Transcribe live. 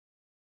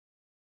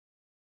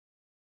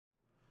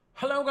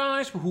Hello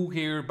guys, Wahoo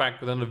here,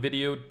 back with another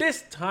video.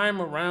 This time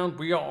around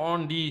we are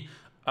on the,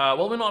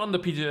 well, we're not on the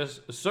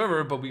PTS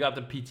server, but we got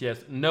the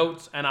PTS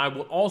notes, and I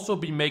will also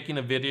be making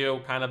a video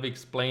kind of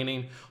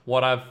explaining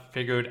what I've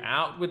figured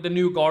out with the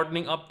new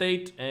gardening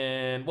update.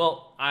 And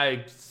well,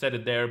 I said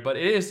it there, but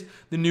it is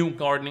the new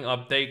gardening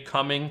update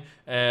coming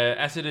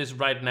as it is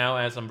right now,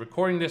 as I'm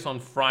recording this on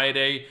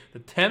Friday the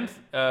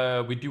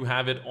 10th. We do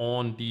have it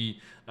on the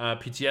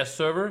PTS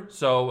server,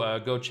 so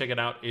go check it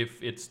out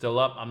if it's still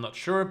up. I'm not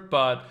sure,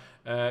 but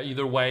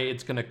either way,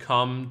 it's gonna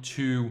come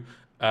to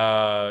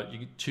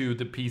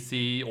the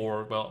PC,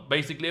 or well,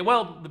 basically,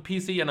 well, the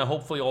PC and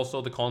hopefully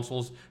also the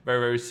consoles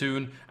very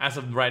soon. As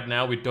of right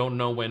now, we don't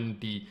know when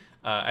the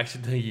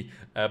actually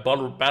the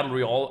Battle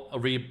Royale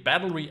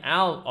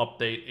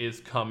update is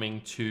coming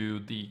to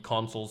the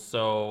consoles,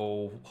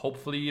 so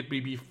hopefully it'll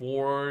be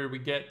before we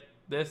get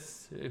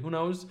this, who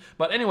knows.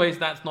 But anyways,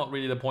 that's not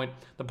really the point.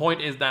 The point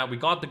is that we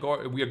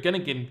are gonna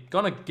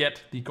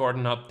get the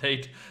garden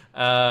update,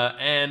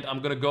 and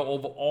I'm gonna go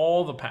over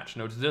all the patch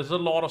notes. There's a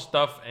lot of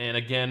stuff, and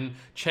again,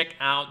 check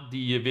out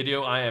the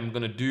video I am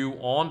gonna do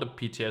on the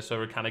PTS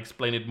server, kind of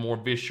explain it more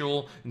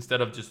visual instead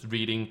of just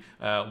reading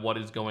what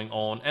is going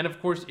on. And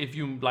of course, if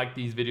you like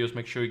these videos,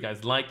 make sure you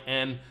guys like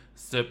and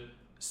subscribe.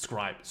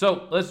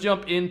 So let's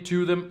jump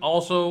into them.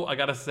 Also, I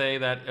gotta say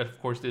that of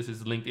course this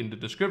is linked in the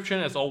description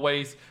as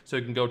always, so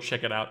you can go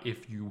check it out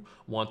if you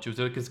want to.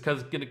 So because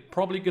it's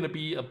probably gonna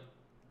be a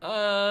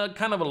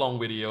kind of a long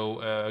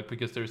video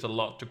because there's a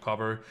lot to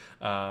cover.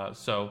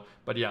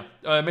 But yeah,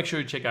 make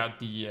sure you check out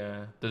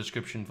the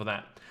description for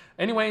that.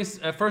 Anyways,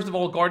 first of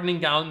all,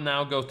 gardening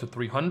now goes to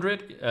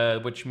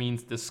 300, which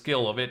means the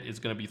skill of it is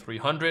going to be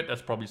 300.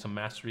 That's probably some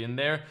mastery in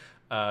there.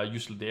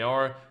 Usually they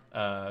are,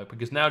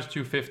 because now it's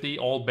 250.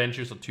 All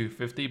benches are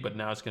 250, but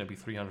now it's going to be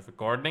 300 for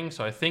gardening.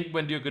 So I think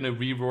when you're going to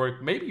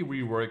maybe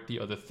rework the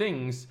other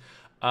things,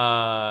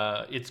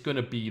 it's going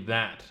to be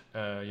that.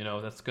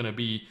 That's going to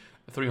be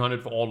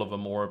 300 for all of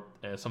them, or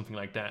something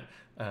like that.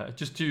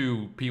 Just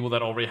to people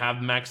that already have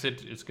maxed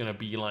it, it's going to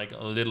be like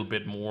a little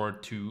bit more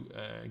to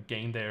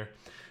gain there.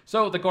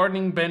 So the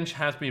gardening bench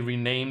has been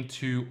renamed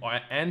to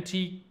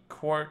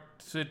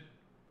anti-quartzite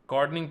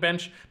gardening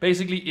bench.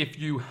 Basically, if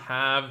you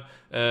have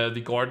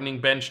the gardening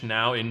bench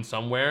now in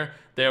somewhere,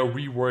 they're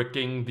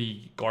reworking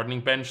the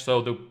gardening bench,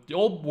 so the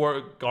old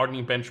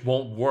gardening bench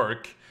won't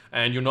work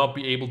and you'll not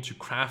be able to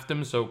craft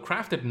them. So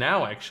craft it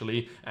now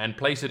actually, and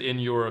place it in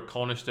your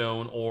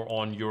cornerstone or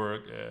on your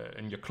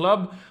in your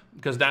club,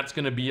 because that's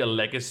going to be a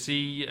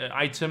legacy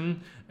item.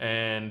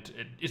 And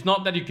it's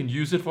not that you can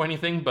use it for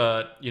anything,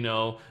 but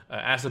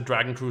as a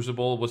Dragon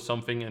Crucible was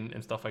something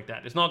and stuff like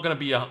that. It's not going to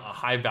be a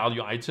high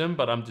value item,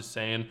 but I'm just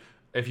saying,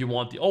 if you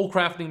want the old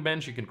crafting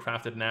bench, you can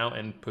craft it now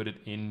and put it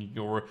in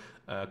your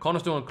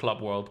cornerstone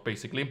club world,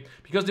 basically,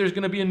 because there's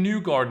going to be a new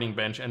gardening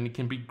bench and it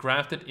can be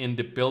crafted in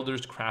the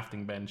builder's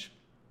crafting bench.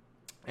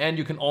 And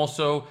you can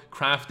also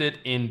craft it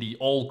in the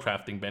old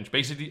crafting bench.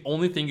 Basically, the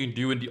only thing you can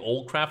do in the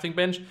old crafting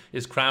bench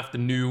is craft the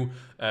new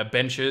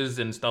benches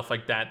and stuff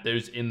like that.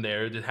 There's in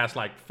there. It has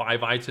like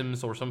 5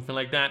 items or something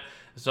like that.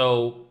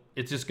 So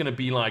it's just gonna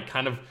be like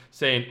kind of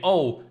saying,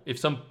 oh, if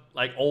some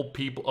like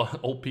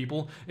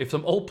if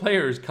some old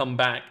players come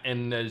back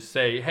and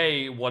say,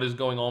 hey, what is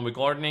going on with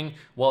gardening?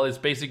 Well, it's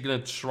basically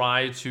gonna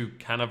try to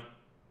kind of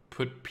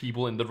put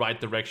people in the right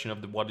direction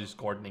of what is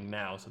gardening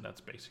now. So that's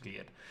basically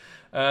it.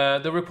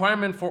 The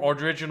requirement for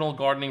original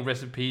gardening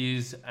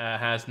recipes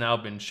has now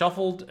been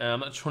shuffled. I'm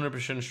not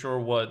 100% sure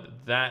what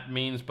that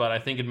means, but I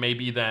think it may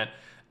be that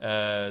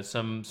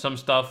some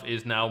stuff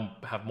is now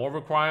have more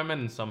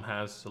requirement and some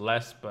has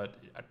less, but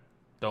I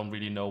don't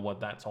really know what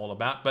that's all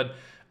about. But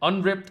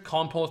unripped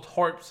compost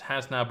herbs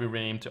has now been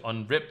renamed to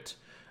unripped.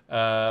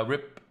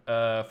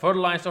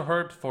 Fertilizer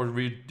herbs for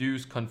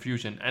reduced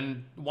confusion.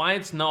 And why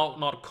it's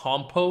not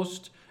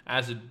compost,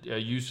 as it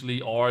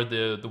usually are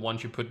the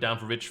ones you put down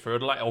for rich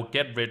fertilizer or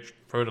get rich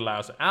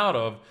fertilizer out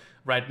of,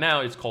 right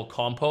now it's called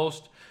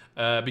compost,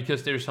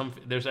 because there's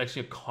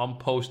actually a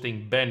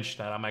composting bench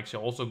that I'm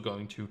actually also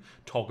going to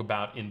talk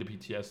about in the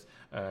PTS,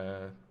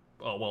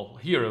 well,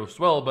 here as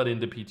well, but in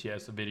the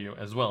PTS video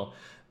as well.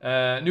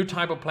 New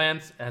type of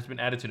plants has been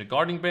added to the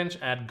gardening bench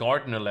at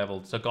gardener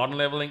level. So gardener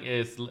leveling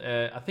is,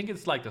 I think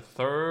it's like the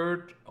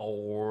 3rd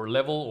or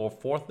level or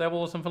 4th level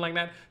or something like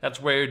that. That's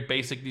where it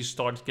basically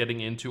starts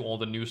getting into all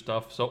the new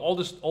stuff. So all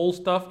this old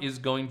stuff is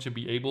going to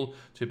be able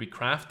to be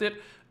crafted.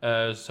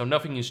 So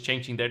nothing is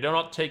changing there. They're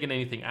not taking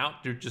anything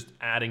out. They're just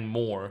adding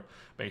more,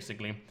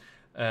 basically.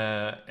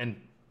 And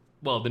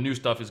well, the new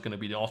stuff is going to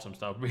be the awesome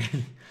stuff,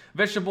 really.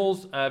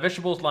 Vegetables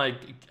like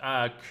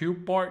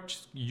cube barch,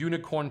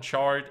 unicorn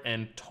chard,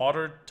 and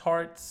totter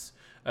tarts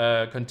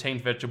contain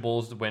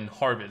vegetables when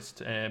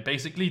harvested.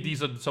 Basically,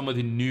 these are some of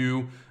the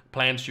new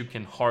plants you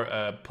can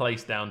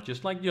place down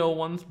just like the old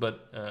ones,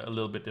 but a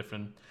little bit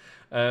different.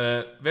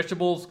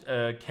 Vegetables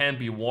can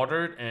be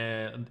watered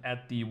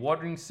at the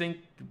watering sink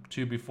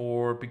to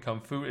before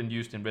become food and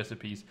used in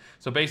recipes.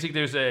 So basically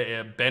there's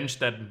a bench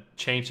that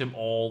changed them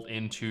all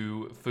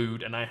into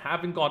food, and I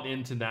haven't got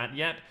into that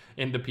yet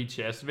in the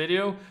PTS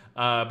video,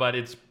 but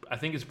I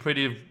think it's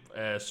pretty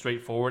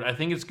straightforward. I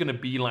think it's gonna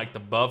be like the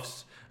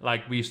buffs.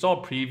 Like we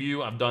saw a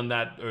preview. I've done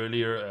that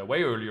earlier,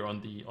 way earlier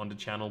on the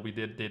channel. We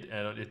did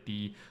at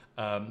the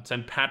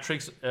St.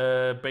 Patrick's,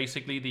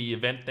 basically the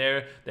event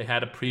there. They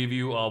had a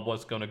preview of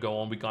what's going to go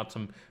on. We got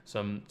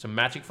some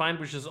magic find,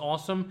 which is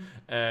awesome.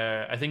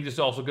 I think there's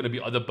also going to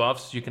be other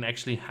buffs you can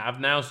actually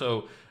have now.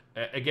 So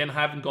again, I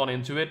haven't gone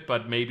into it,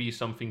 but maybe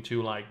something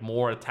to like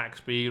more attack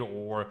speed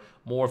or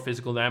more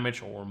physical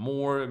damage or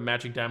more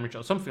magic damage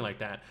or something like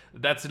that.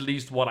 That's at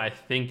least what I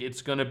think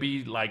it's gonna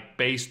be, like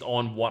based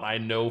on what I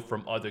know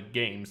from other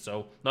games.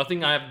 So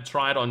nothing I have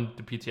tried on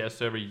the PTS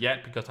server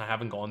yet, because I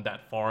haven't gone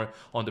that far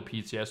on the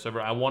PTS server.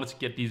 I wanted to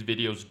get these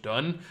videos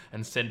done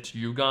and sent to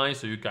you guys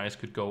so you guys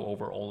could go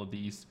over all of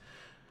these.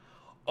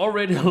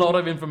 Already a lot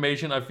of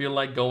information I feel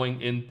like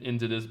going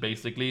into this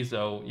basically,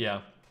 so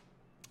yeah.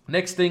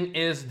 Next thing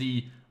is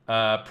the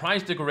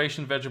prize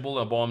decoration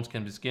vegetable. Bombs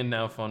can be skinned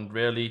now, found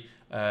rarely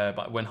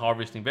when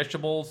harvesting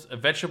vegetables. A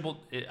vegetable,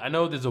 I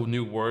know there's a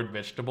new word,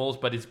 vegetables,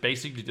 but it's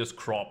basically just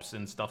crops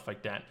and stuff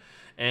like that.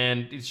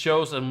 And it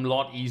shows a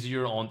lot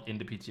easier in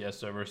the PTS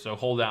server, so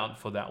hold out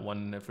for that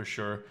one for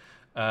sure.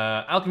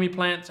 Alchemy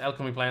plants.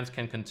 Alchemy plants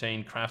can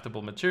contain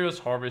craftable materials.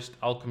 Harvest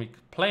alchemy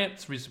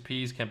plants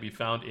recipes can be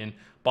found in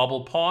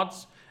bubble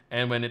pots,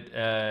 and when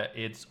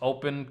it's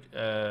open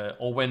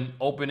or when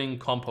opening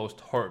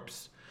compost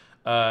herbs.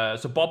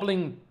 So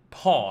bubbling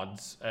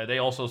pods, they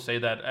also say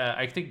that.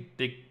 I think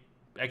they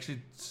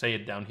actually say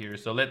it down here,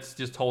 so let's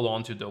just hold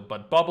on to though.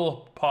 But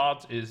bubble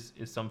pods is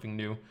something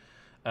new.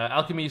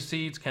 Alchemy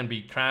seeds can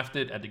be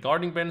crafted at the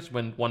gardening bench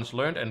when once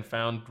learned and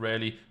found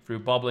rarely through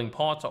bubbling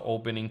pots or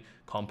opening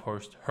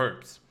compost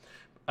herbs.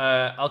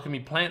 Alchemy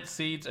plant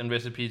seeds and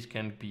recipes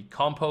can be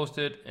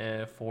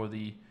composted for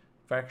the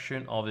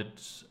fraction of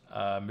its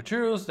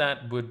materials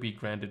that would be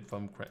granted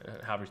from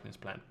harvesting this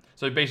plant.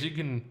 So basically, you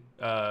can,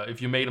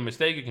 if you made a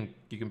mistake,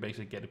 you can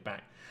basically get it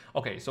back.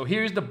 Okay, so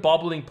here's the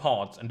bubbling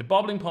pods, and the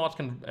bubbling pods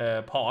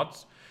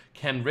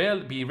can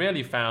be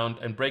rarely found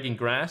in breaking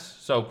grass.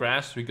 So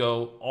grass, we are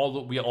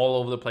all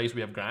over the place.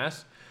 We have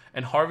grass,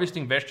 and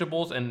harvesting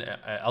vegetables and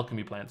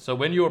alchemy plants. So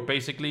when you're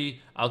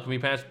basically alchemy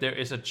plants, there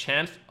is a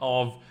chance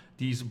of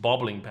these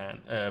bubbling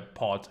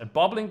pods, and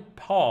bubbling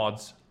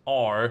pods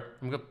are,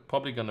 I'm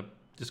probably gonna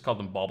just call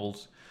them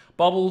bubbles.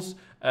 Bubbles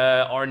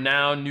are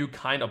now new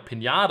kind of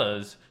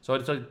pinatas. So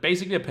it's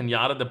basically a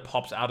pinata that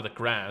pops out of the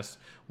grass.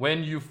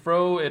 When you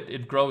throw it,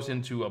 it grows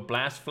into a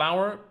blast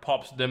flower,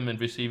 pops them and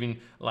receiving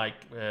like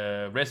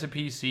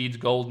recipes, seeds,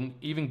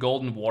 even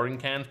golden watering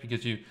cans,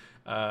 because there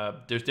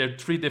are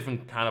 3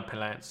 different kind of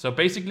plants. So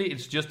basically,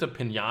 it's just a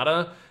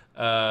pinata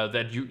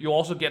that you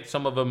also get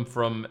some of them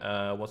from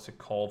what's it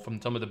called?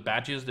 From some of the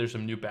badges. There's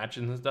some new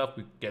badges and stuff.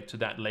 We get to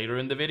that later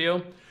in the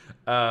video.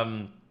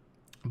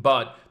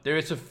 But there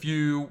is a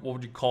few, what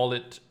would you call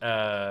it,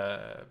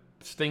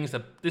 things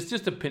that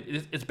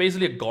it's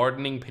basically a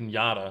gardening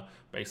pinata,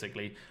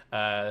 basically.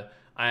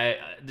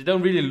 They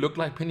don't really look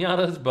like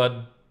pinatas,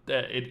 but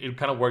it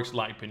kind of works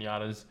like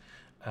pinatas.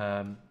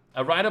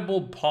 A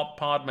rideable pop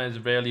pod is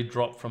rarely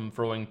dropped from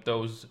throwing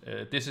those.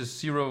 This is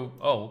zero.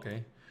 Oh,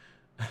 okay.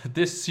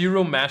 This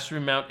zero mastery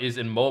mount is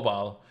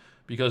immobile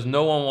because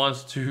no one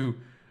wants to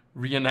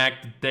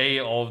reenact the day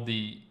of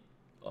the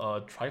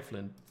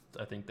triflin.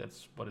 I think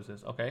that's what it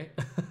is. Okay.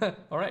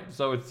 All right.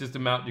 So it's just a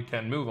mount you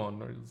can move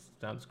on. It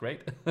sounds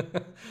great.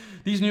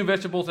 These new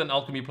vegetables and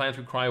alchemy plants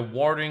require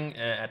watering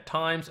at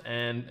times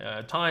and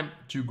time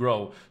to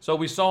grow. So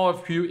we saw a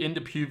few in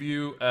the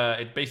preview.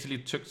 It basically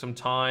took some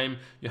time.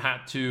 You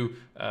had to,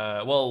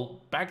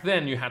 well, back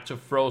then you had to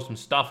throw some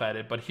stuff at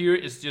it, but here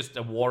it's just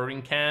a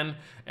watering can,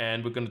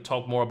 and we're going to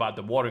talk more about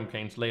the watering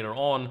cans later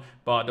on.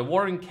 But the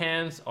watering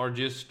cans are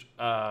just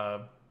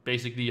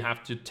basically you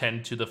have to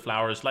tend to the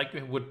flowers like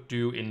you would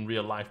do in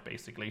real life,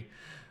 basically.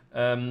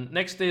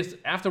 Next is,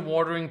 after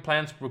watering,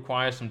 plants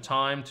require some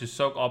time to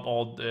soak up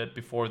all that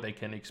before they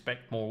can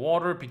expect more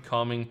water,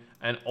 become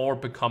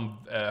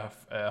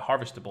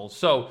harvestable.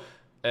 So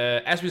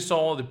as we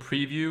saw the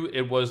preview,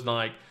 it was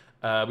like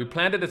we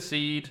planted a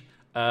seed.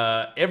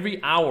 Every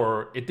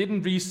hour, it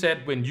didn't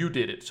reset when you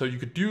did it. So you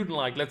could do,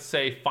 like, let's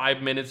say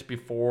 5 minutes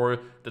before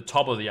the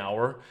top of the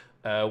hour,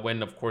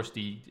 when of course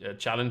the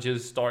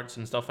challenges starts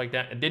and stuff like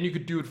that, and then you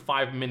could do it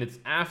 5 minutes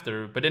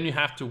after, but then you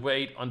have to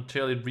wait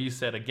until it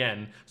reset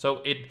again.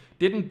 So it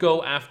didn't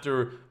go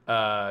after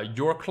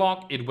your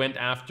clock, it went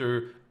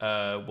after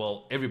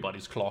well,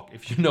 everybody's clock,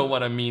 if you know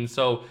what I mean.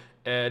 So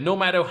no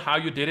matter how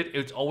you did it,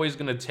 it's always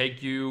going to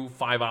take you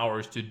 5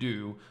 hours to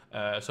do.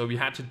 So you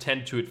had to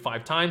tend to it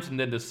 5 times, and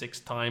then the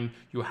 6th time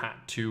you had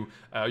to,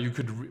 you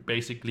could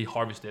basically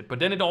harvest it. But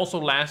then it also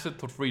lasted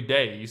for 3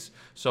 days.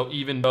 So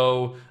even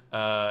though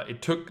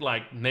it took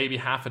like maybe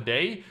half a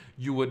day,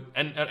 you would,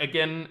 and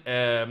again,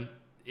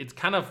 it's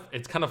kind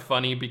of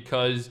funny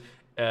because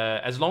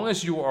as long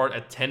as you are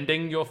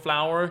attending your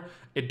flower,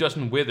 it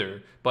doesn't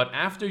wither. But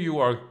after you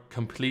are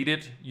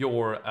completed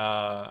your,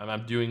 and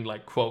I'm doing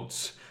like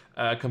quotes,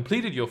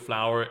 completed your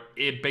flower,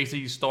 it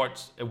basically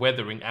starts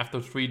weathering.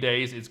 After 3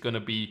 days, it's gonna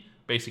be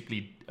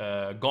basically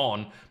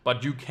gone.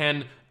 But you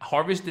can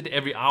harvest it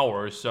every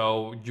hour,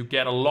 so you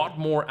get a lot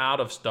more out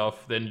of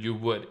stuff than you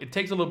would. It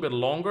takes a little bit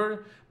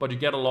longer, but you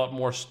get a lot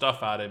more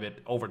stuff out of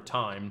it over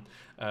time.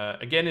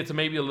 Again, it's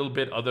maybe a little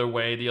bit other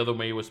way. The other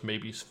way was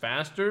maybe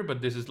faster,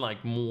 but this is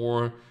like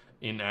more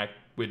in act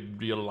with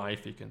real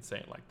life, you can say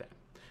it like that.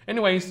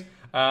 Anyways,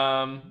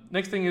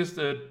 next thing is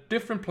the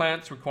different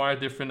plants require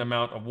different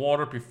amount of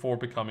water before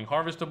becoming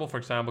harvestable. For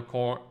example,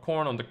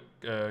 corn on the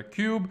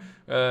cube,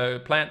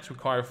 plants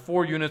require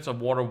 4 units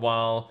of water,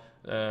 while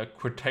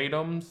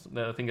crotatoms,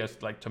 I think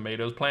that's like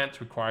tomatoes, plants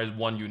requires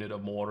 1 unit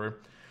of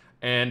water.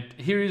 And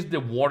here is the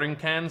watering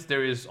cans.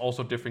 There is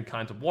also different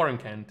kinds of watering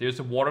can. There's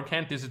a water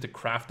can. This is the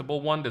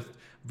craftable one. That's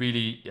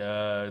really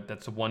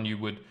that's the one you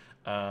would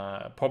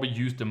probably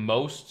use the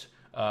most.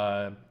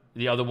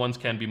 The other ones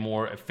can be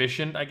more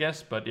efficient, I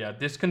guess. But yeah,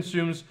 this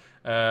consumes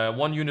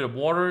 1 unit of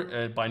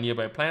water by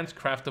nearby plants,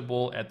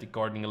 craftable at the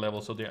gardening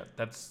level. So yeah,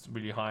 that's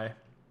really high.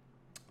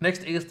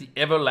 Next is the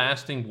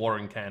everlasting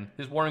watering can.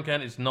 This watering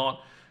can is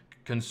not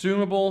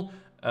consumable.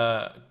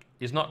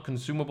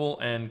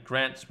 And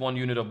grants 1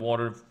 unit of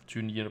water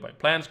to nearby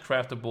plants,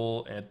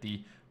 craftable at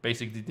the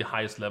basically the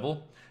highest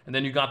level. And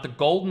then you got the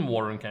golden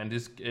watering can.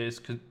 This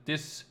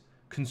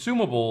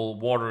consumable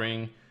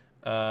watering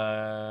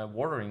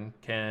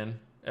can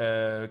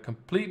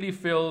completely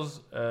fills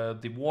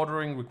the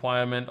watering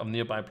requirement of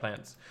nearby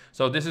plants.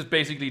 So this is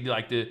basically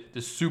like the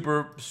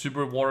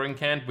super watering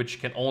can, which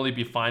can only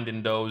be found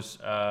in those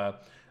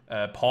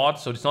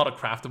pods. So it's not a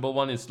craftable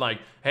one. It's like,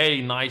 hey,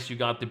 nice, you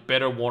got the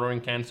better watering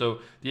can.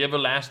 So the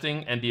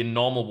everlasting and the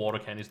normal water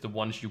can is the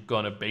ones you're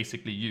gonna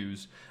basically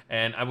use.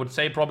 And I would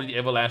say probably the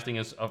everlasting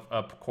is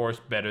of course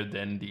better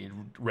than the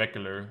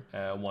regular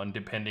one,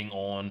 depending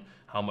on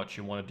how much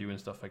you want to do and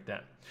stuff like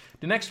that.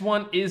 The next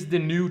one is the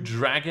new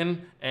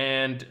dragon,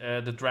 and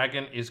the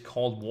dragon is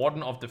called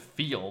Warden of the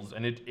Fields,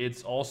 and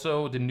it's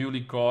also the newly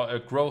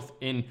growth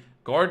in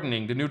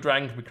gardening. The new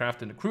dragon can be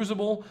crafted in the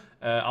crucible.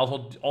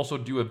 I'll also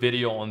do a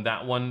video on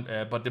that one,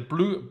 but the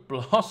blue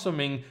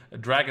blossoming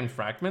dragon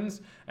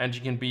fragments, and you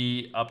can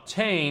be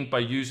obtained by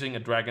using a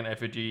dragon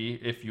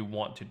effigy if you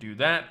want to do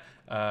that,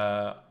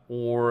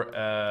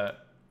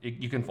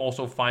 you can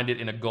also find it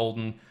in a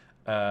golden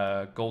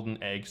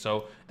egg.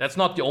 So that's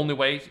not the only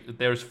way.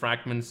 There's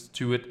fragments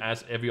to it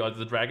as every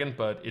other dragon,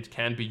 but it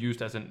can be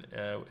used as an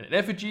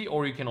effigy,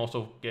 or you can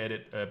also get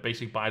it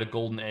basically buy the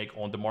golden egg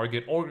on the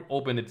market or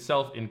open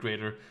itself in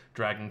greater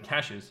dragon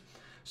caches.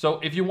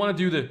 So if you want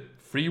to do the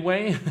free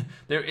way,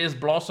 there is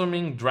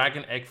blossoming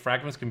dragon egg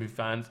fragments can be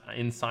found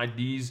inside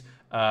these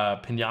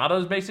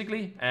pinatas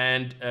basically,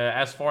 and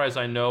as far as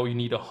I know, you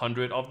need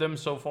 100 of them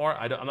so far.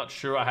 I'm not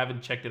sure, I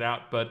haven't checked it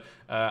out, but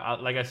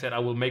like I said, I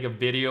will make a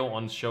video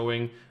on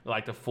showing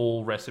like the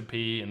full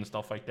recipe and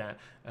stuff like that.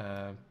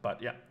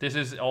 But yeah, this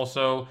is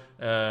also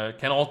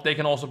they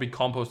can also be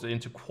composted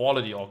into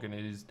quality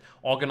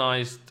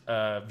organized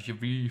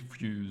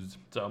refuse.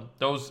 So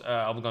those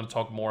I'm going to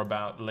talk more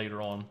about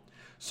later on.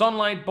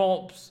 Moonlight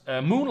bulbs,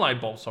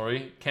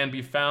 can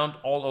be found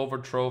all over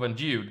Trove and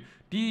Geode.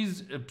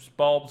 These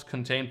bulbs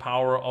contain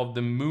power of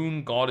the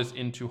moon goddess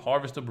into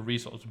harvestable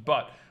resource,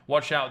 but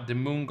watch out, the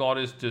moon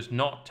goddess does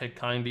not take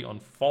kindly on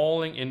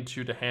falling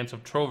into the hands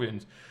of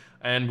Trovians,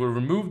 and will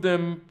remove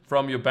them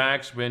from your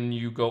bags when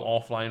you go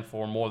offline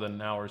for more than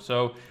an hour.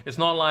 So it's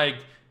not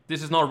like,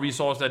 this is not a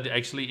resource that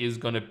actually is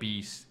going to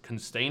be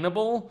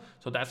sustainable.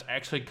 So that's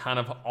actually kind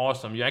of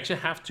awesome. You actually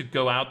have to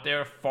go out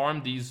there,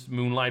 farm these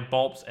moonlight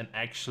bulbs, and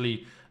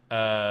actually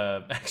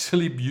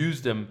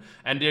use them.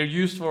 And they're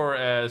used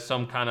for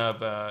some kind of,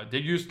 they're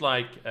used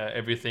like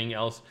everything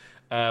else.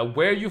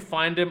 Where you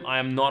find them, I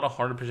am not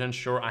 100%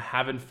 sure. I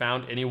haven't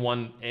found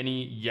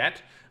any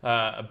yet.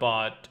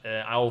 But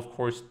I'll of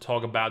course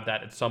talk about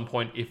that at some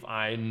point if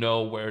I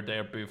know where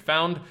they're being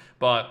found.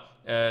 But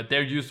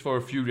they're used for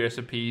a few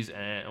recipes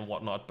and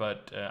whatnot,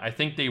 but I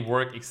think they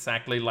work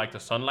exactly like the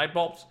sunlight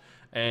bulbs,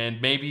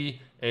 and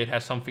maybe it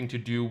has something to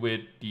do with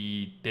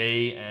the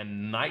day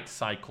and night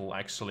cycle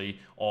actually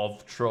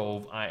of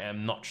Trove. I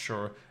am not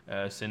sure,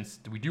 since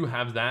we do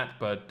have that,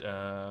 but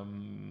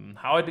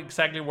how it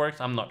exactly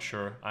works, I'm not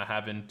sure. I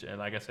haven't,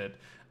 like I said,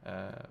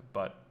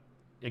 but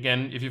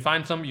again, if you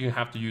find some, you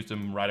have to use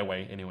them right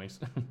away anyways.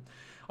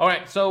 All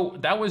right, so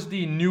that was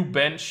the new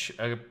bench.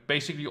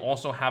 Basically, you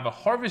also have a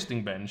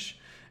harvesting bench,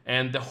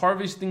 and the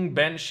harvesting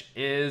bench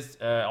is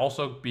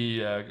also be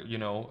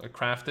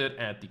crafted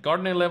at the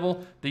gardener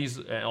level. These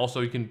also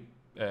you can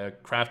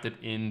craft it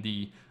in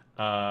the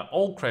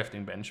old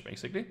crafting bench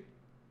basically.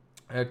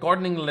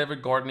 Gardening lever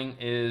gardening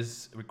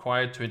is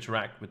required to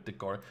interact with the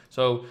garden.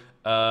 So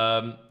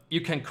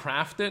you can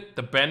craft it,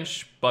 the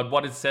bench, but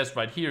what it says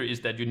right here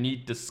is that you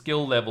need the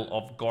skill level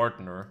of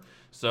gardener.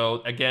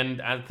 So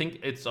again, I think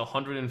it's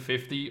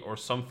 150 or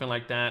something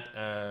like that,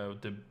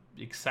 the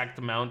exact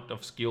amount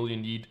of skill you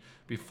need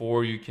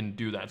before you can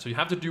do that. So you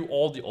have to do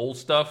all the old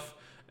stuff.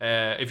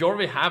 If you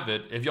already have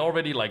it, if you're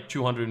already like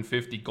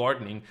 250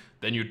 gardening,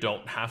 then you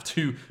don't have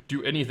to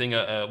do anything,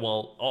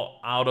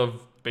 out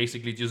of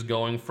basically just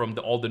going from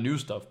all the new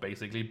stuff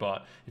basically.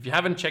 But if you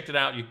haven't checked it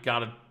out, you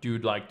gotta do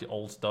like the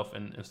old stuff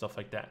and stuff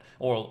like that,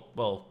 or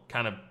well,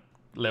 kind of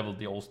level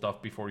the old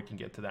stuff before you can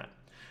get to that.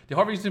 The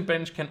harvesting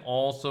bench can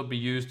also be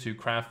used to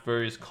craft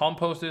various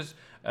composters,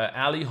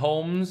 alley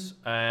homes,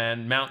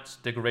 and mounts,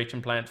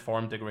 decoration plants,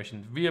 farm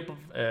decoration,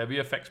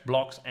 VFX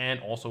blocks,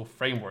 and also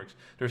frameworks.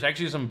 There's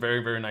actually some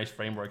very, very nice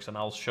frameworks, and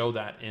I'll show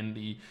that in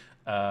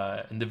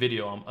the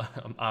video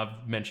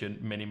I've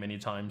mentioned many, many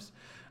times.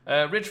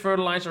 Rich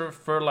fertilizer,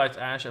 fertilized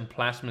ash, and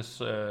plasma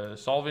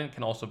solvent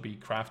can also be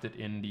crafted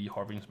in the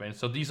harvesting bench.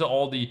 So these are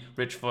all the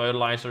rich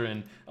fertilizer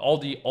and all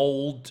the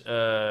old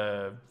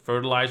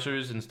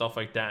fertilizers and stuff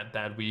like that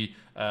that we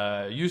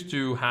used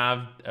to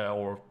have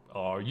or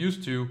are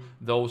used to.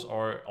 Those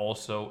are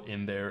also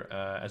in there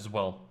as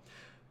well.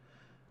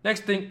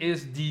 Next thing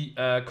is the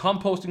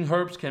composting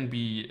herbs can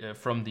be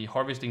from the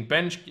harvesting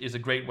bench. Is a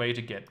great way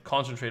to get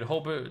concentrated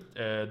hober,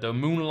 the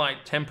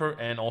moonlight temper,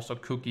 and also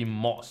cookie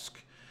mosk.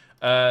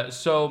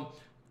 So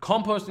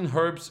composting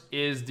herbs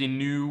is the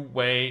new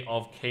way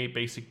of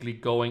basically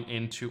going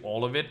into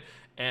all of it.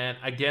 And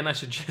again, I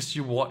suggest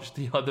you watch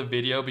the other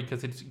video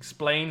because it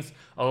explains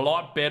a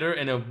lot better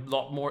and a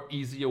lot more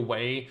easier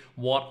way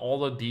what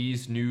all of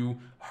these new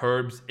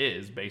herbs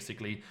is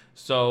basically.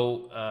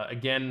 So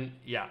again,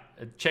 yeah,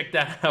 check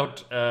that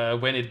out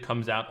when it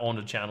comes out on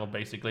the channel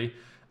basically.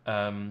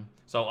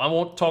 So I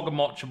won't talk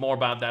much more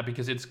about that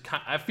because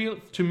I feel,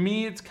 to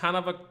me, it's kind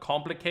of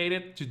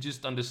complicated to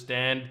just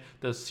understand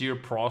the sheer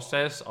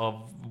process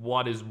of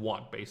what is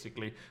what,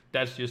 basically.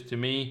 That's just to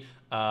me.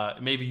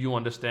 Maybe you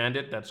understand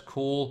it, that's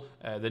cool.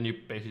 Then you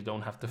basically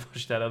don't have to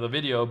watch that other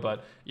video.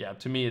 But yeah,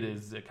 to me, it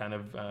is kind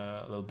of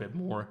a little bit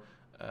more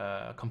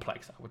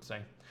complex, I would say.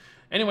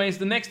 Anyways,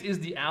 the next is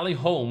the alley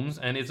homes,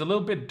 and it's a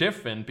little bit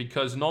different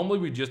because normally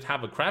we just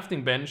have a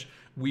crafting bench.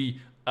 We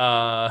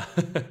craft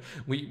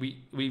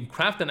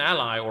an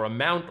ally or a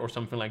mount or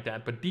something like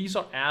that, but these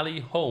are alley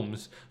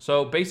homes.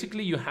 So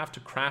basically you have to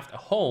craft a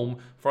home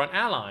for an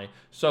ally.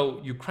 So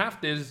you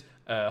craft this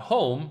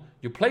home,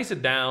 you place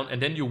it down,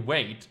 and then you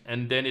wait,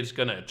 and then it's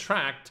gonna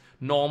attract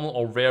normal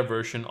or rare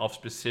version of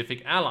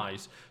specific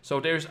allies. So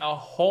there's a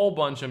whole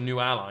bunch of new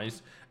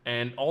allies,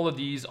 and all of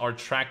these are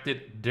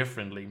attracted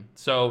differently.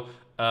 So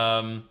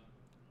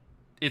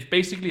it's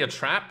basically a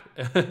trap.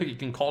 You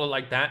can call it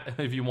like that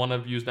if you want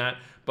to use that.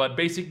 But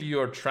basically,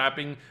 you're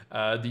trapping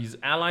these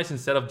allies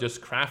instead of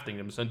just crafting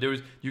them. So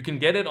you can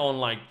get it on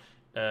like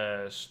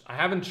I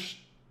haven't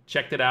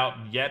checked it out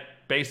yet,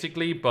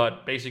 basically,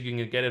 but basically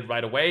you can get it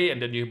right away,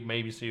 and then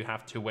you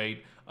have to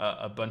wait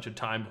a bunch of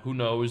time. Who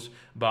knows?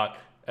 But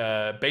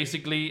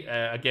basically,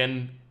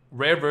 again,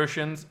 rare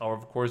versions are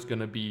of course going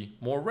to be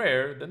more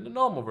rare than the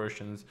normal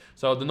versions.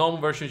 So the normal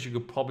versions you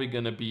could probably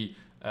going to be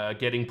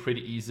getting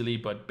pretty easily,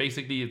 but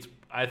basically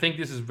I think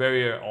this is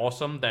very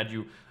awesome that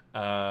you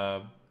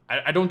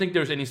I don't think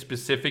there's any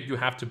specific you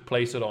have to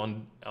place it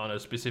on a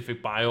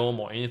specific biome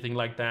or anything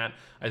like that.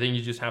 I think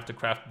you just have to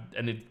craft,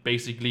 and it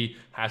basically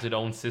has its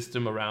own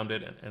system around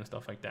it and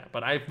stuff like that.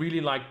 But I really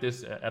like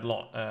this a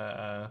lot.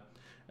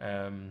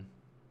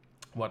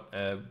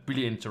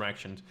 Really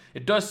interactions.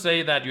 It does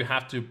say that you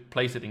have to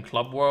place it in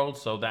club worlds,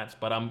 so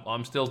but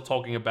I'm still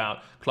talking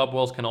about club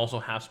worlds can also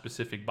have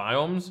specific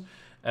biomes,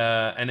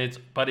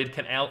 but it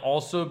can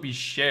also be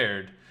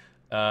shared.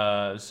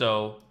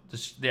 So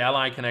the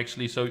ally can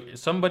actually, so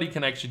somebody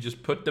can actually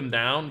just put them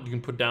down. You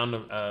can put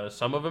down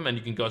some of them, and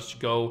you can just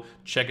go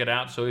check it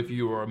out. So if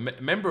you are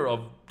a member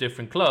of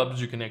different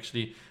clubs, you can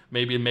actually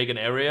maybe make an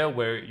area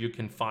where you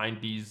can find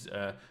these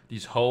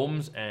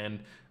homes, and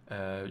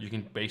you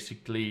can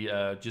basically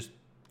just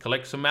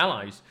collect some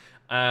allies.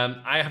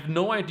 I have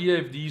no idea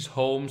if these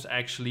homes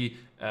actually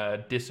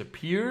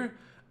disappear.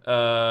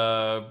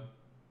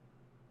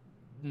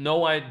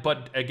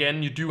 But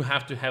again, you do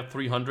have to have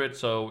 300,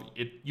 so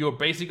you're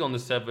basically on the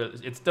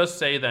 7. It does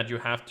say that you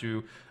have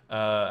to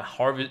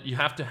harvest. You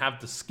have to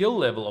have the skill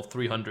level of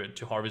 300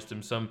 to harvest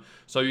them.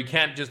 So you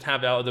can't just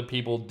have other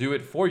people do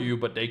it for you,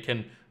 but they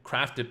can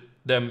craft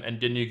them, and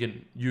then you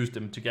can use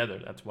them together.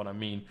 That's what I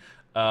mean.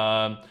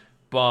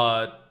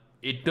 But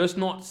it does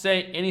not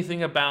say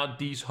anything about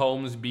these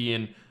homes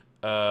being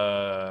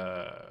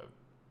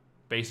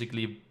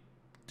basically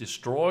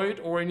destroyed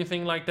or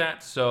anything like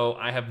that. So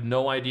I have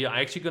no idea.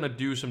 I'm actually gonna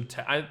do some.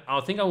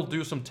 I think I will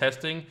do some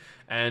testing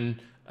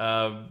and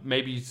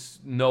maybe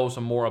know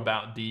some more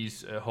about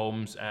these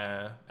homes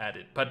at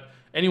it. But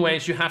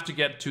anyways, you have to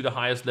get to the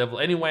highest level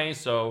anyway.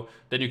 So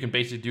then you can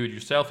basically do it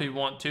yourself if you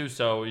want to.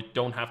 So you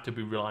don't have to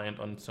be reliant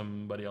on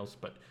somebody else.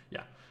 But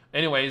yeah.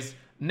 Anyways,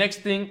 next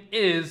thing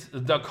is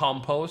the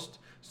compost.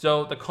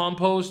 So the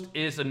compost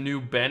is a new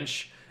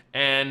bench,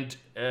 and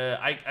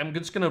I'm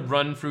just gonna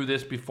run through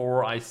this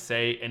before I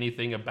say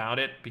anything about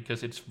it,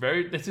 because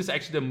this is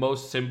actually the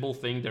most simple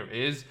thing there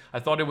is. I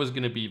thought it was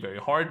gonna be very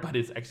hard, but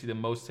it's actually the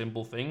most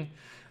simple thing.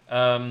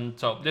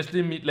 So just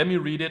let me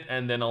read it,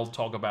 and then I'll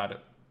talk about it.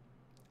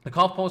 The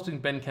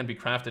composting bin can be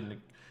crafted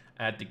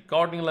at the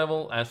gardening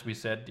level, as we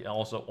said,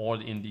 also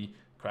or in the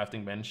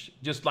crafting bench,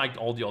 just like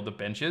all the other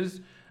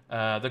benches.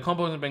 The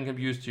composting bin can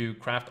be used to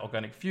craft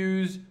organic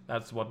fuse.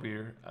 That's what we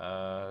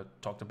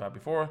talked about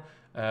before.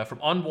 From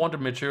unwanted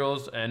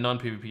materials and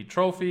non-PvP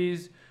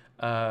trophies.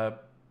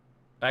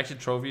 Actually,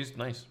 trophies,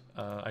 nice.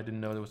 I didn't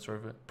know there was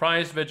trophy.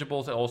 Prized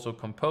vegetables are also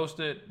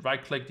composted.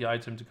 Right-click the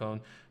item to go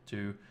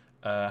to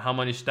how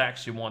many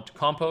stacks you want to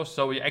compost.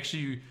 So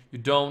you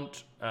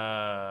don't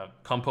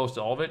compost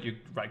all of it, you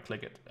right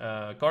click it.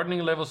 Gardening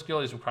level skill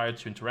is required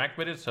to interact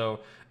with it. So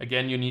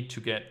again, you need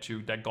to get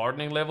to that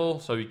gardening level,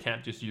 so you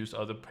can't just use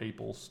other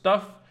people's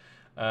stuff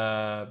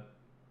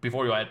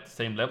before you're at the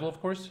same level,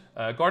 of course.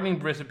 Gardening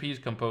recipes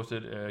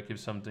composted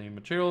gives something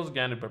materials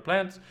gathered by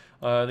plants.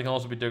 They can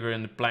also be dug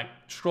in the black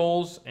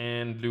scrolls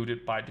and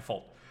looted by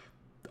default.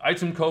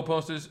 Item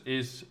co-posters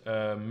is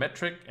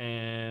metric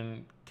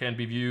and can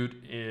be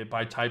viewed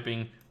by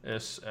typing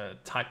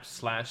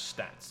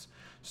type/stats.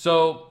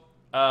 So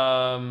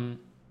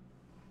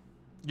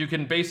you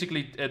can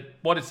basically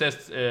what it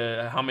says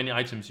how many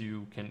items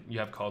you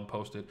have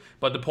composted.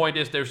 But the point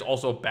is there's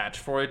also a batch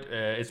for it.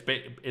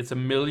 It's a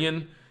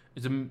million.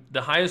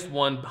 The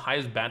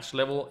highest batch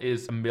level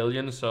is 1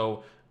 million.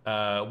 So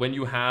when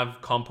you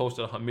have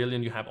composted 1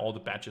 million, you have all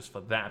the batches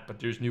for that. But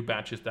there's new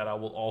batches that I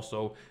will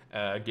also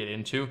get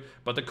into.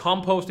 But the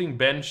composting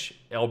bench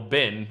or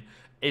bin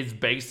is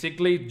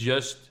basically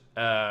just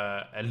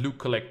a loot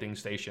collecting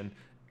station.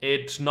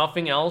 It's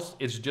nothing else.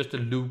 It's just a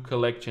loot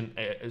collection.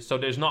 So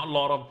there's not a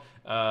lot of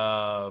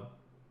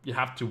you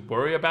have to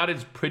worry about it.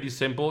 It's pretty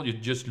simple. You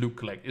just loot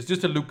collect. It's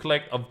just a loot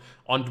collect of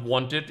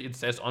unwanted. It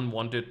says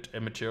unwanted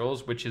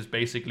materials, which is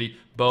basically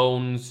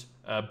bones,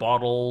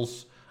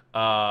 bottles,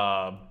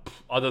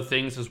 other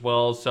things as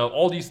well. So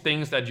all these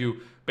things that you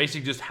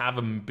basically just have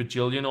a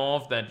bajillion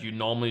of that you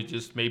normally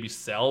just maybe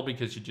sell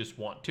because you just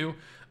want to.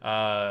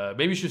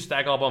 Maybe you should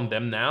stack up on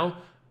them now,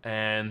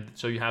 and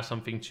so you have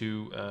something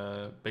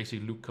to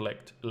basically loot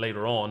collect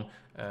later on,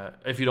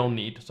 if you don't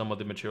need some of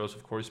the materials,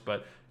 of course.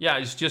 But yeah,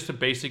 it's just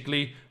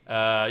basically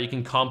you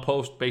can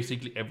compost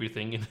basically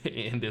everything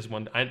in this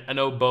one. I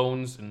know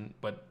bones,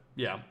 but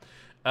yeah.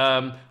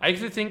 I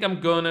actually think I'm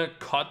gonna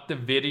cut the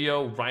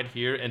video right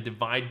here and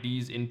divide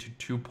these into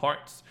 2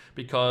 parts,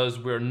 because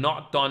we're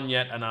not done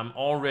yet and I'm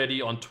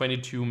already on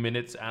 22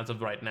 minutes as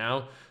of right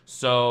now.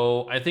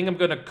 So I think I'm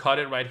gonna cut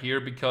it right here,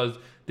 because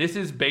this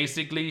is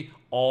basically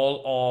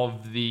all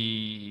of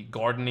the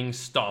gardening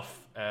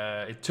stuff.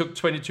 It took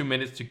 22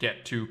 minutes to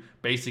get to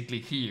basically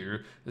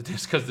here,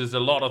 just because there's a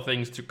lot of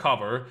things to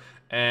cover.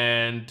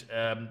 And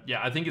yeah,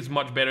 I think it's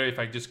much better if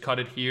I just cut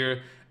it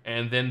here.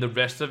 And then the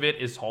rest of it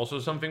is also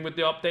something with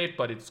the update,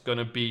 but it's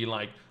gonna be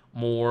like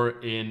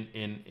more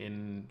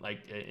in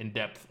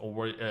depth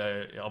or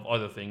of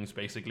other things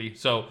basically.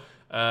 So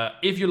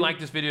if you like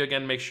this video,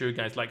 again, make sure you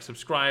guys like,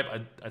 subscribe.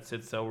 I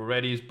said so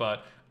already,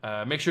 but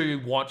make sure you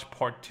watch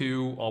part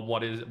 2 of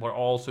what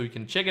also you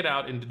can check it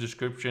out in the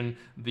description,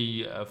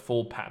 the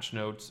full patch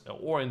notes,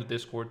 or in the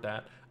Discord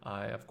that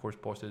I of course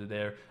posted it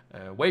there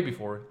way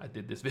before I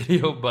did this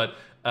video. But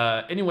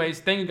anyways,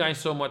 thank you guys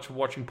so much for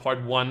watching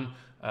part 1.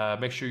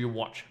 Make sure you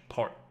watch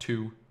part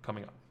 2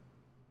 coming up.